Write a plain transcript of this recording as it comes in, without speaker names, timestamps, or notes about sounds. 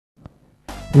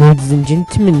Ladies and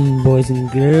gentlemen, boys and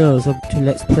girls, welcome to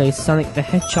Let's Play Sonic the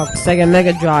Hedgehog Sega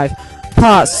Mega Drive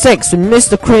Part 6 with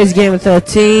Mr. Crazy Gamer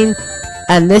 13,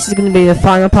 and this is going to be the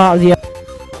final part of the...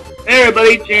 Hey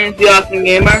everybody, James the Awesome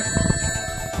Gamer.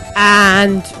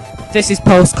 And this is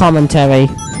post-commentary.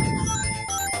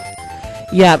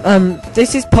 Yeah,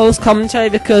 this is post-commentary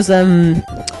because,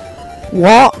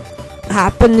 what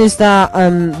happened is that,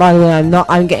 by the way,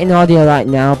 I'm getting audio right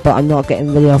now, but I'm not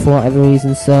getting video for whatever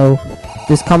reason, so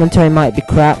this commentary might be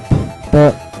crap.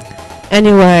 But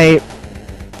anyway,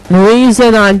 the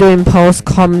reason I'm doing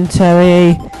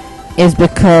post-commentary is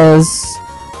because,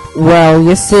 well,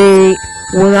 you see,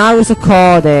 when I was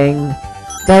recording,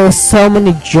 there were so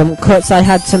many jump cuts I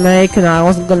had to make, and I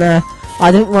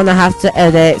didn't want to have to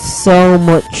edit so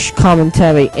much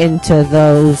commentary into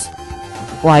those,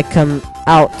 like,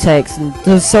 outtakes, and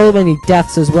there's so many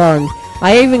deaths as well, and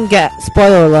I even get,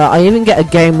 spoiler alert, I even get a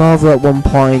game over at one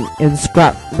point in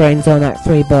Scrap Brain Zone Act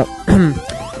 3, but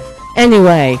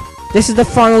anyway, this is the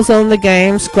final zone of the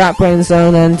game, Scrap Brain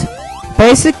Zone, and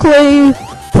basically,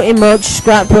 pretty much,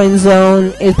 Scrap Brain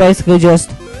Zone is basically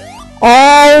just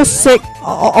all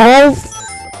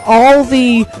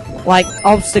the, like,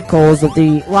 obstacles of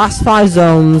the last 5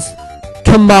 zones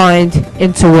combined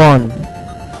into one.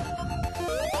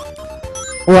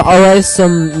 Well, there's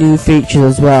some new features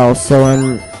as well,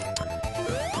 so,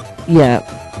 yeah.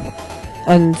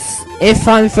 And if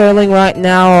I'm failing right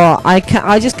now, I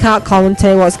just can't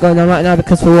commentate what's going on right now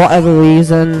because for whatever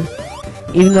reason,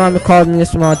 even though I'm recording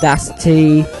this from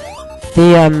Audacity,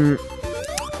 the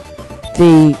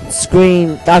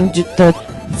screen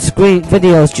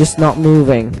video is just not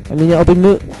moving. I mean,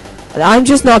 I'm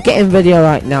just not getting video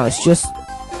right now. It's just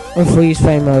a freeze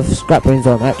frame of Scrap Brain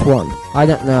Zone Act 1. I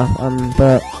don't know,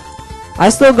 but I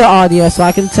still got audio, so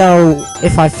I can tell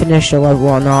if I finish a level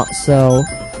or not, so...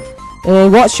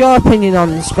 what's your opinion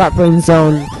on Scrap Brain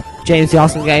Zone, James the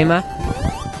Awesome Gamer?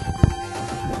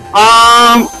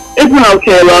 It's an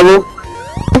okay level.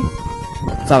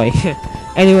 Sorry.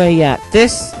 Anyway, yeah,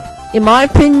 this, in my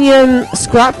opinion,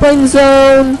 Scrap Brain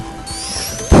Zone,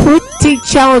 pretty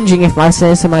challenging if I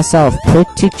say so myself,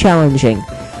 pretty challenging.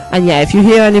 And yeah, if you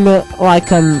hear any more, like,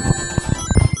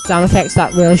 sound effects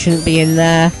that really shouldn't be in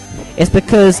there, it's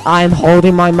because I'm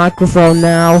holding my microphone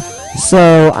now,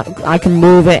 so I can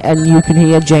move it and you can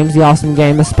hear James the Awesome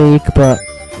Gamer speak, but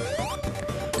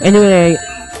anyway,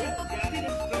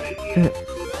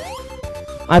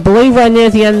 I believe we're near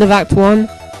the end of Act 1.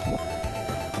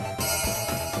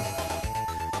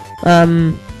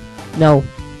 No.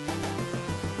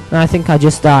 I think I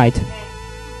just died.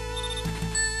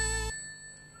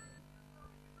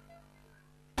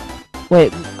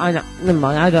 Wait, never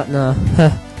mind, I don't know.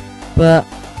 But,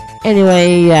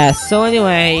 anyway, yeah, so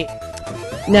anyway,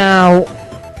 now,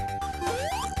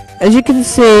 as you can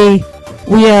see,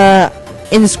 we are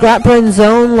in Scrap Brain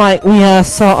Zone, like, we are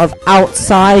sort of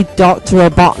outside Dr.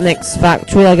 Robotnik's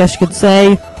factory, I guess you could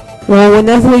say. Well,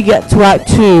 whenever we get to Act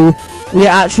 2, we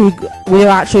are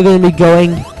actually going to be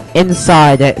going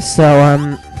inside it, so,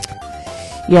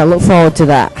 yeah, look forward to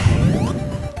that.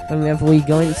 Whenever we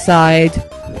go inside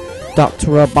Dr.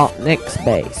 Robotnik's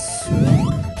base.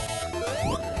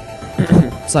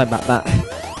 Sorry about that.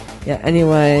 Yeah,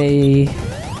 anyway,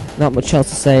 not much else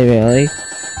to say really.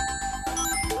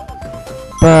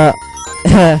 But,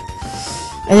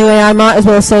 anyway, I might as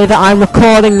well say that I'm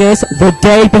recording this the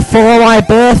day before my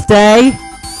birthday.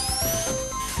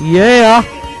 Yeah.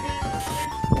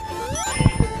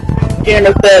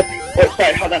 Gamer said, oh,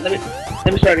 sorry, hold on, let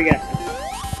me start again.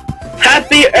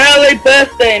 Happy early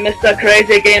birthday, Mr.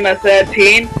 Crazy Gamer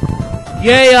 13.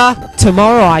 Yeah,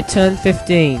 tomorrow I turn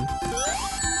 15.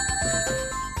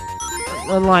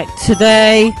 Unlike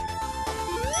today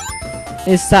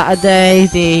is Saturday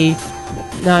the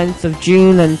 9th of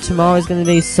June, and tomorrow is going to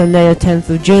be Sunday the 10th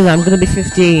of June. I'm going to be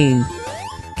 15.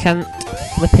 Can't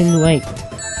flipping wait.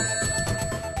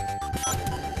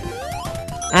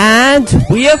 And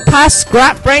we have passed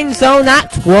Scrap Brain Zone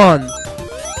Act 1.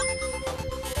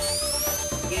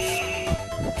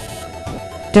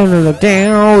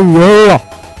 Yeah.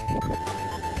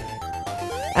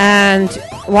 And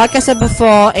like I said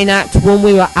before, in Act 1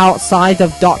 we were outside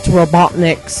of Dr.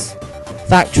 Robotnik's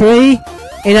factory.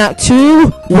 In Act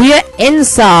 2, we're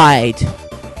inside.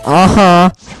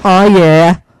 Oh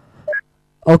yeah.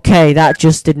 Okay, that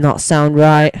just did not sound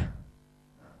right.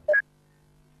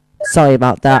 Sorry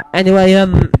about that. Anyway,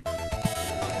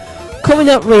 coming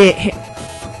up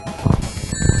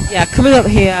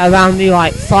here around the,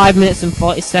 like, 5 minutes and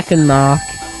 40-second mark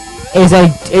is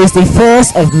the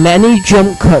first of many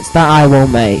jump cuts that I will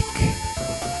make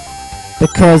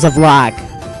because of lag.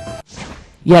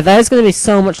 Yeah, there's gonna be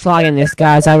so much lag in this,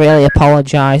 guys. I really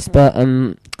apologize, but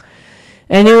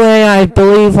anyway, I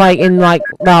believe like in like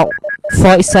about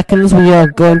 40 seconds we are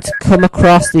going to come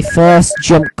across the first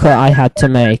jump cut I had to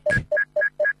make.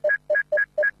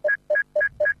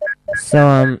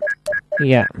 So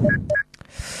yeah.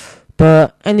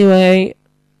 But anyway,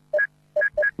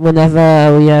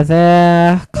 whenever we are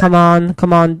there, come on,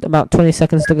 about 20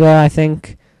 seconds to go, I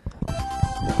think.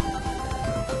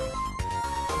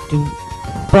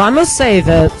 But I must say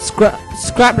that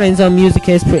Scrap Brain Zone music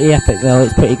is pretty epic though,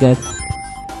 it's pretty good.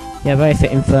 Yeah, very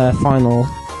fitting for final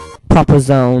proper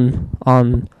zone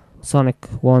on Sonic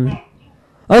 1.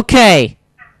 Okay!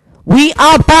 We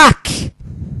are back!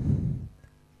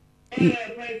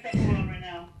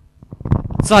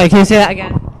 Sorry, can you say that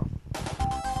again?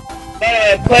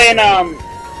 Playing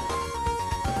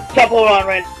Temple Run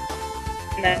right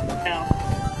now.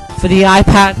 For the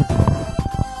iPad?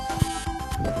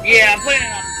 Yeah, I'm playing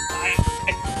it on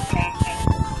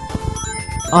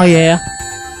Oh yeah.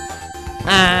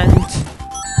 And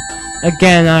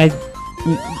again,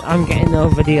 I'm getting no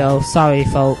video. Sorry,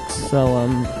 folks. So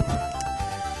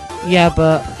yeah,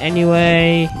 but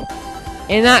anyway,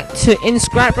 in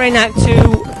Scrap Brain Act 2,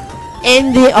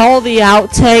 all the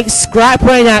outtakes, Scrap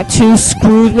Brain Act 2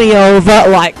 screwed me over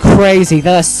like crazy.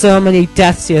 There are so many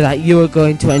deaths here that you are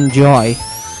going to enjoy.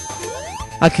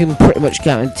 I can pretty much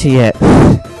guarantee it.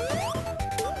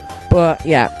 But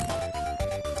yeah.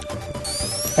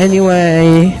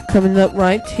 Anyway, coming up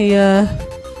right here.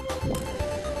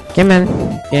 Yeah, man.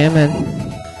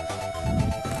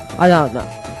 I don't know.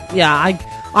 Yeah,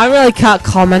 I really can't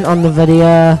comment on the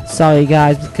video. Sorry,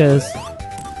 guys, because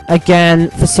again,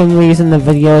 for some reason the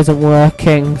video isn't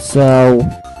working. So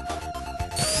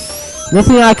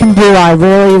nothing I can do. I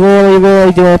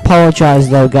really do apologize,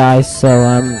 though, guys. So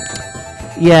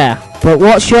yeah. But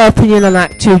what's your opinion on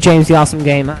Act 2, James the Awesome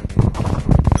Gamer?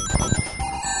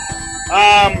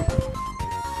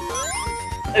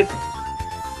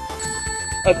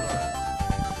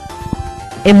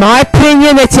 In my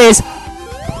opinion, it is.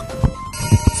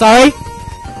 Sorry?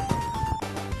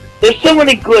 There's so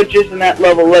many glitches in that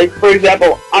level. Like, for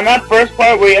example, on that first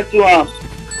part where you have to,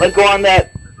 like, go on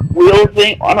that wheel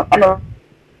thing, even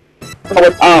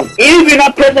if you're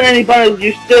not pressing any buttons,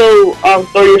 you still,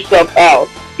 throw yourself out,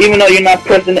 even though you're not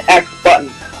pressing the X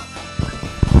button.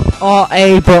 Or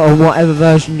A button, whatever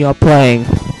version you're playing.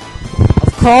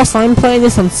 Of course, I'm playing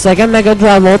this on Sega Mega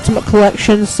Drive Ultimate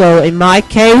Collection, so in my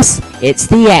case, it's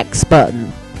the X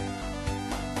button.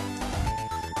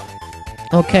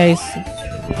 Okay.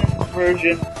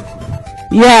 Version.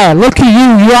 Yeah, look at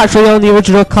you. You actually own the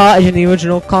original cartridge in the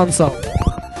original console.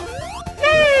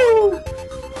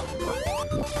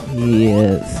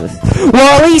 Yes.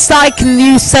 Well, at least I can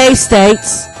use save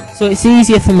states, so it's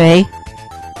easier for me.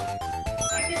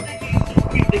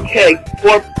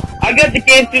 I got the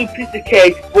game through piece of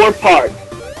cake, 4 parts.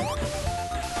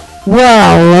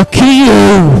 Well, look at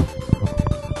you.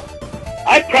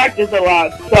 I practice a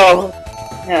lot, so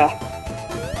yeah.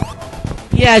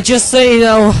 Yeah, just so you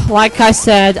know, like I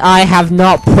said, I have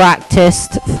not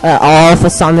practiced at all for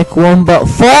Sonic 1, but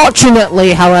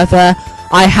fortunately, however,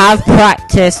 I have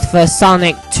practiced for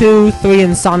Sonic 2, 3,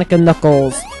 and Sonic &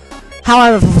 Knuckles.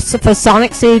 However, for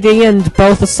Sonic CD and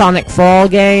both the Sonic 4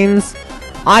 games,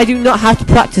 I do not have to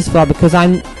practice for because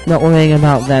I'm not worrying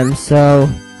about them, so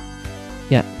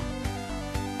yeah.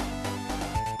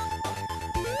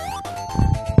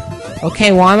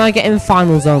 Okay, why am I getting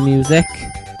Final Zone music?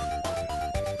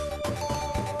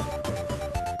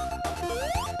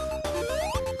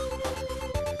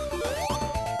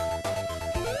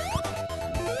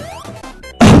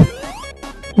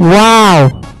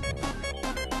 Wow!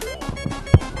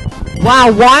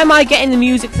 Wow, why am I getting the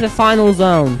music for the Final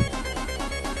Zone?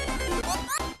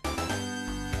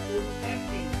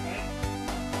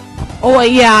 Oh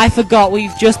wait, yeah, I forgot,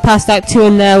 we've just passed Act 2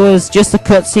 and there was just a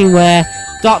cutscene where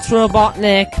Dr.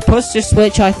 Robotnik pushed the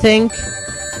switch, I think,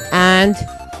 and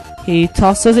he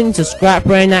tossed us into Scrap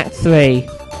Brain Act 3.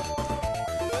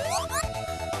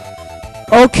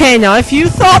 Okay, now if you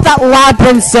thought that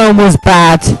Labyrinth Zone was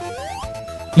bad,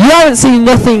 you haven't seen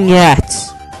nothing yet.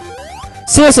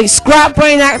 Seriously, Scrap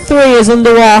Brain Act 3 is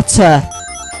underwater.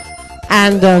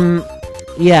 And,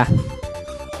 yeah.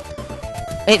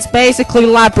 It's basically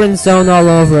Labyrinth Zone all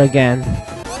over again.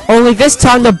 Only this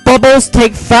time the bubbles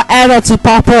take forever to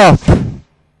pop up. In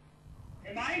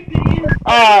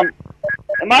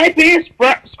my opinion,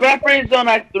 Scrap Brain Zone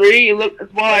Act 3,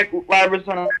 it's more like Labyrinth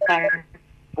Zone Act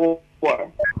 4.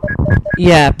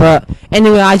 Yeah, but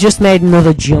anyway, I just made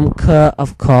another jump cut,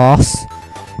 of course.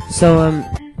 So,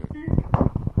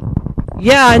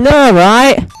 yeah, I know,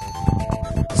 right?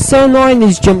 so annoying,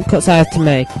 these jump cuts I have to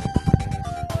make.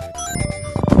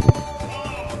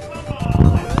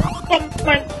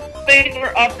 My things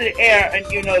were up in the air, and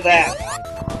you know that.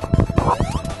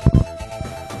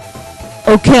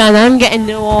 Okay, and I'm getting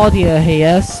no audio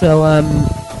here, so,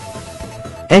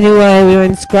 anyway, we're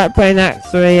in Scrap Brain Act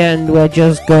 3, and we're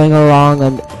just going along,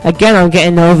 and again, I'm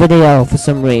getting no video for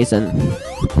some reason.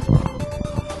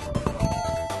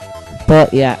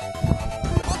 But, yeah.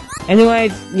 Anyway,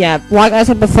 yeah, like I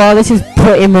said before, this is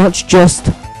pretty much just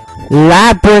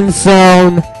Labyrinth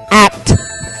Zone Act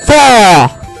 4!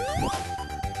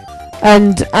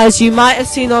 And as you might have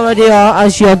seen already, or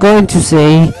as you're going to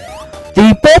see,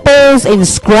 the bubbles in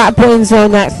Scrap Brain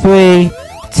Zone Act 3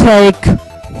 take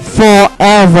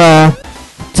forever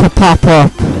to pop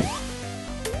up.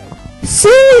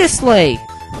 Seriously!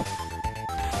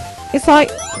 It's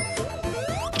like,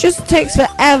 just takes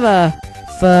forever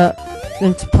for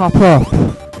them to pop up.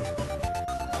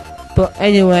 But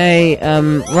anyway,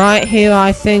 right here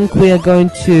I think we are going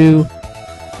to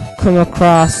come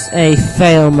across a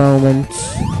fail moment.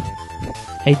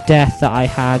 A death that I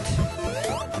had.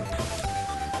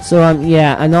 So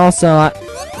yeah, and also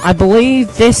I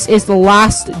believe this is the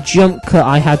last jump cut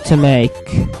I had to make.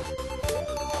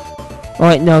 Oh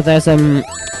wait, no, there's one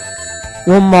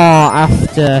more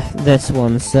after this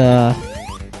one, so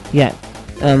yeah.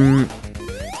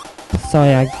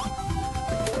 Sorry, I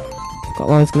forgot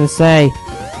what I was gonna say.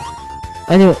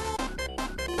 Anyway,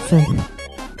 so,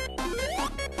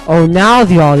 oh, now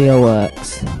the audio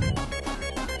works.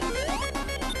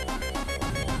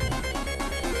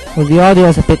 Well, the audio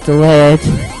is a bit delayed,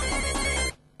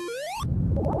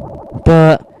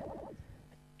 but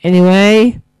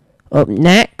anyway, up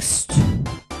next,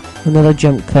 another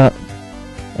jump cut.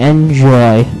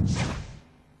 Enjoy.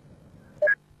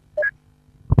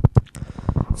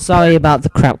 Sorry about the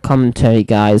crap commentary,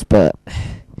 guys, but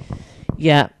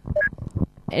yeah.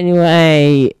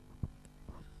 Anyway,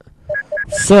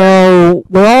 so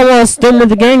we're almost done with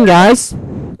the game, guys.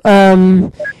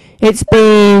 It's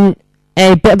been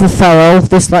a bit of a fail,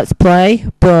 this Let's Play,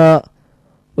 but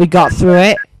we got through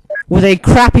it with a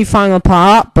crappy final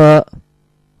part, but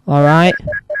alright.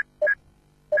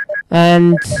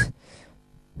 And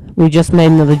we just made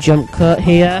another jump cut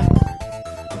here,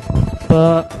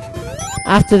 but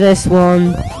after this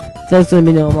one, there's gonna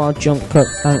be no more jump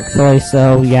cuts, thankfully,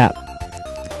 so yeah.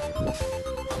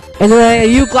 Anyway, are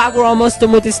you glad we're almost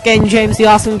done with this game, James the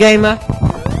Awesome Gamer?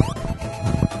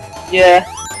 Yeah.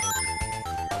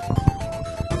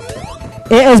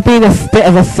 It has been a bit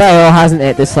of a fail, hasn't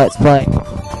it, this Let's Play?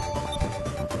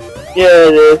 Yeah,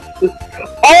 it is.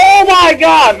 Oh my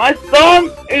god! My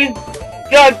thumb is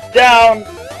got down.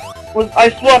 I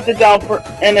swapped it down for,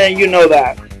 and then you know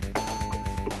that.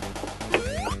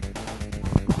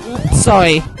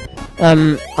 Sorry,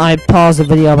 I paused the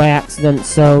video by accident,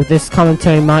 so this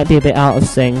commentary might be a bit out of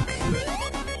sync.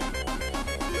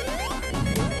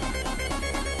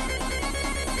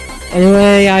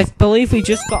 Anyway, I believe we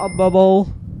just got a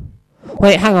bubble.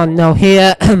 Wait, hang on, no,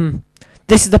 here,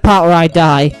 this is the part where I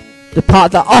die. The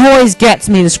part that always gets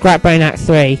me in Scrap Brain Act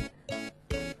 3.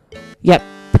 Yep,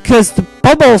 because the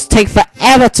bubbles take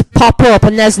forever to pop up,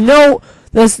 and there's no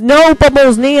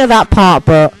bubbles near that part,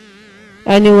 but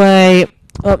anyway,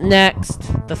 up next,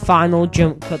 the final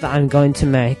jump cut that I'm going to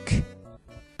make.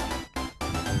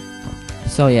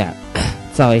 So yeah,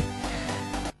 sorry.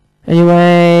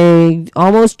 Anyway,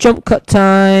 almost jump cut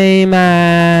time,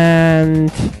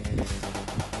 and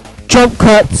jump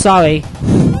cut, sorry.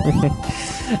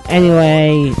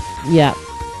 Anyway, yeah.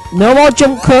 No more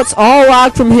jump cuts or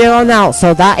lag from here on out,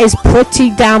 so that is pretty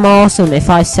damn awesome if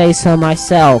I say so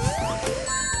myself.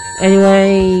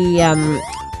 Anyway,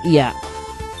 yeah.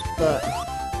 But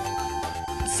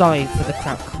sorry for the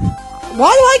crap.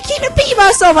 Why do I keep repeating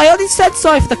myself? I already said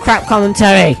sorry for the crap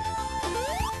commentary.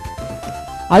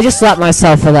 I just slapped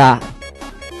myself for that,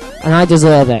 and I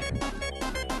deserve it.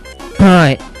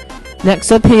 Alright,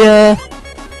 next up here,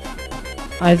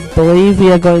 I believe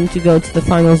we are going to go to the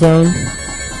final zone.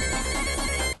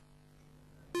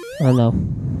 Oh no.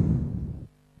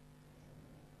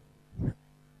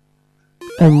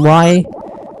 And why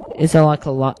is there like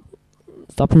a lot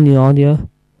stopping the audio?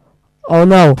 Oh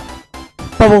no!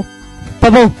 Bubble!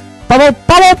 Bubble! Bubble!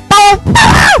 Bubble! Bubble!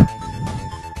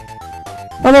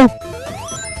 Bubble!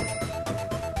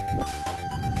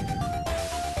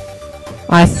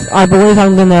 I believe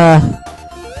I'm gonna...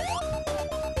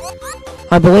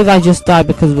 I believe I just died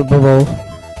because of a bubble.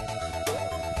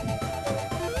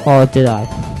 Or did I?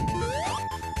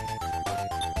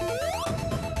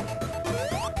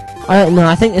 I don't know,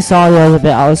 I think this audio is a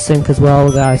bit out of sync as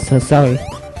well, guys, so sorry.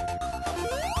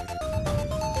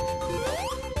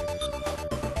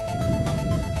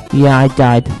 Yeah, I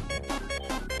died.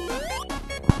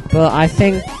 But I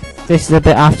think this is a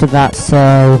bit after that,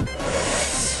 so...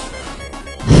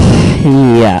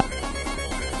 yeah.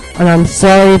 And I'm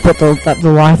sorry, but that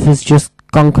the life has just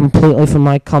gone completely from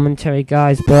my commentary,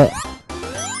 guys, but...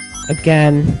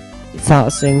 again, it's out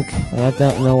of sync, and I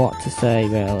don't know what to say,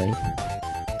 really.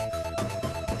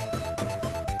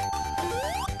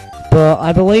 But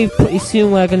I believe pretty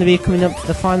soon we're going to be coming up to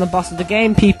the final boss of the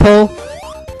game, people.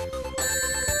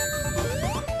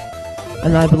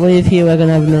 And I believe here we're going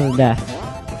to have another death.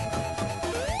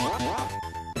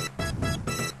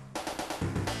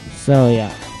 So,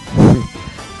 yeah.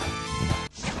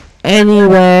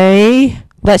 Anyway,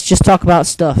 let's just talk about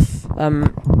stuff.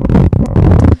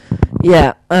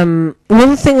 Yeah,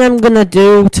 one thing I'm going to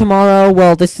do tomorrow,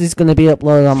 well, this is going to be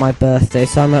uploaded on my birthday,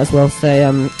 so I might as well say,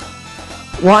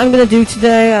 what I'm going to do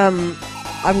today,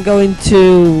 I'm going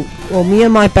to, well, me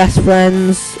and my best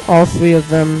friends, all three of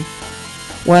them,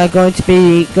 we're going to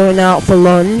be going out for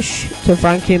lunch to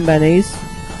Frankie and Benny's,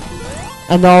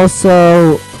 and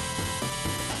also,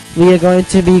 we are going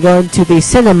to be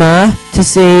cinema to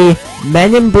see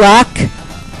Men in Black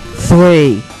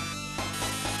 3,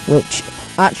 which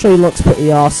actually looks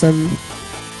pretty awesome.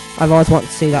 I've always wanted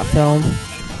to see that film,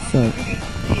 so.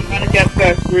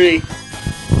 Madagascar 3.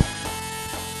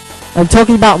 I'm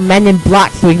talking about Men in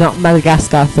Black 3, not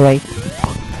Madagascar 3.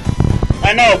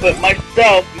 I know, but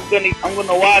myself, I'm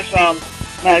gonna watch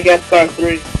Madagascar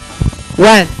 3.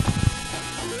 When?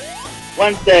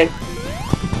 Wednesday.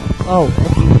 Oh,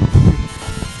 okay.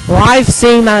 Well, I've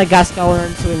seen Madagascar 1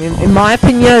 and 2, and in my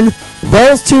opinion,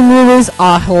 those two movies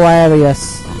are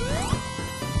hilarious.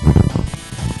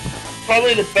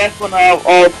 Probably the best one out of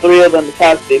all three of them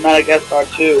has to be Madagascar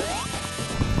 2.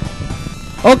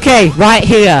 Okay, right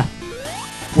here.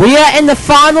 We are in the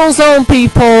final zone,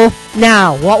 people.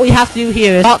 Now, what we have to do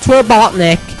here is Dr.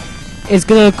 Robotnik is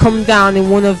going to come down in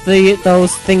one of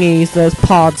those thingies, those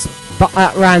pods, but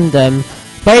at random.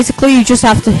 Basically, you just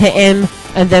have to hit him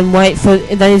and then wait for,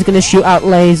 and then he's going to shoot out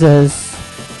lasers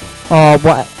or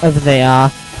whatever they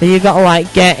are. Then you got to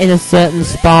like get in a certain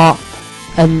spot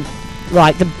and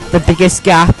like the biggest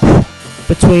gap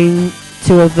between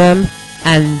two of them,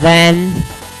 and then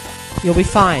you'll be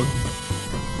fine.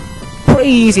 Pretty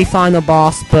easy final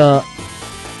boss, but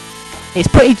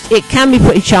it can be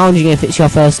pretty challenging if it's your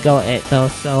first go at it though,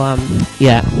 so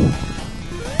yeah.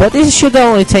 But this should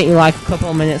only take you like a couple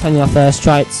of minutes on your first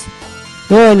try. It's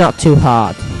really not too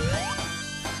hard.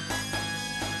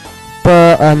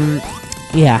 But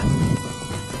yeah.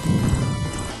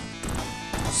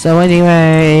 So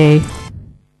anyway,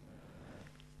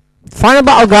 final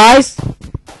battle, guys.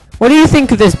 What do you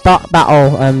think of this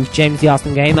battle, James the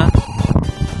Awesome Gamer?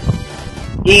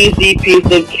 Easy piece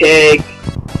of cake.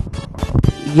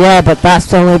 Yeah, but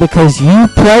that's only because you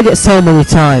played it so many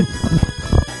times.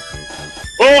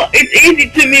 Well, it's easy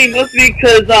to me mostly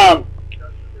because,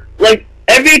 like,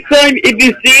 every time if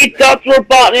you see Dr.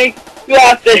 Robotnik, you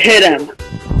have to hit him.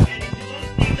 And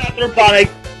if you don't see Dr. Robotnik,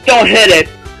 don't hit it.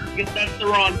 Because that's the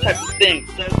wrong type of thing.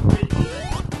 So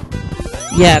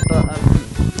yeah, but,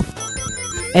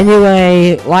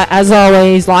 anyway, like, as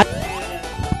always, like,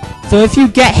 so if you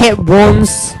get hit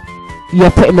once,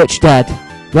 you're pretty much dead,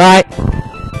 right?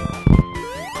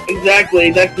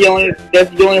 exactly, that's the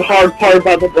only hard part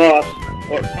about the boss.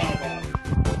 Or final boss.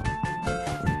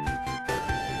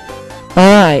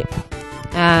 Alright,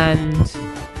 and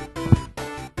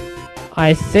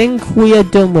I think we are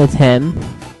done with him,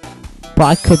 but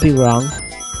I could be wrong.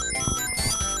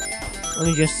 Let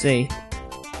me just see.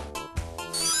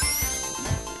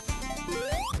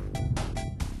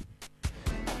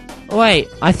 Wait,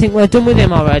 I think we're done with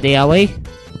him already, are we?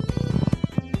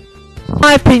 In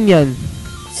my opinion,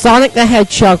 Sonic the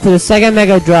Hedgehog for the Sega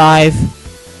Mega Drive,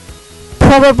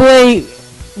 probably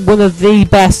one of the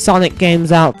best Sonic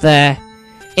games out there.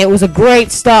 It was a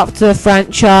great start to the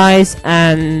franchise,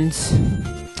 and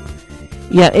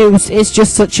yeah, it's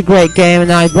just such a great game,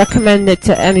 and I'd recommend it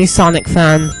to any Sonic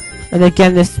fan. And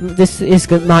again, this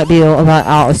might be a little bit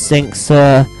out of sync,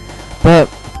 so, but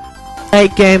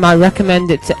great game. I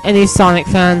recommend it to any Sonic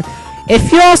fan.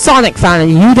 If you're a Sonic fan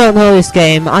and you don't know this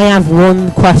game, I have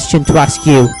one question to ask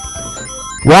you.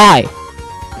 Why?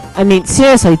 I mean,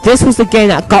 seriously, this was the game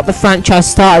that got the franchise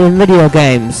started in video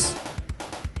games.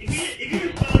 If you're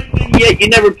a Sonic fan yet you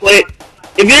never played,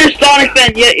 if you're a Sonic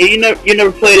fan yet you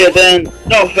never played it, then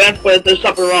no offense, but there's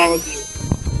something wrong with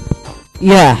you.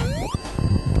 Yeah.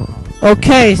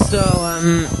 Okay, so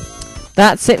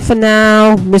that's it for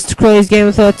now. Mr. Crazy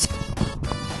Gamer 13.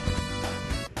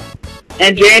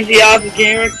 And James the Awesome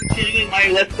Gamer continuing my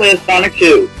Let's Play of Sonic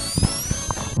 2.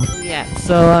 Yeah,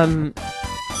 so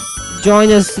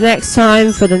join us next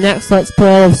time for the next Let's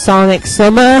Play of Sonic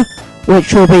Summer,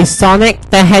 which will be Sonic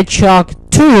the Hedgehog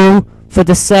 2 for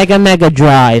the Sega Mega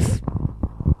Drive.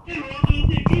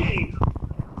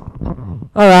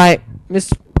 Alright,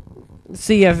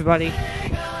 see you everybody.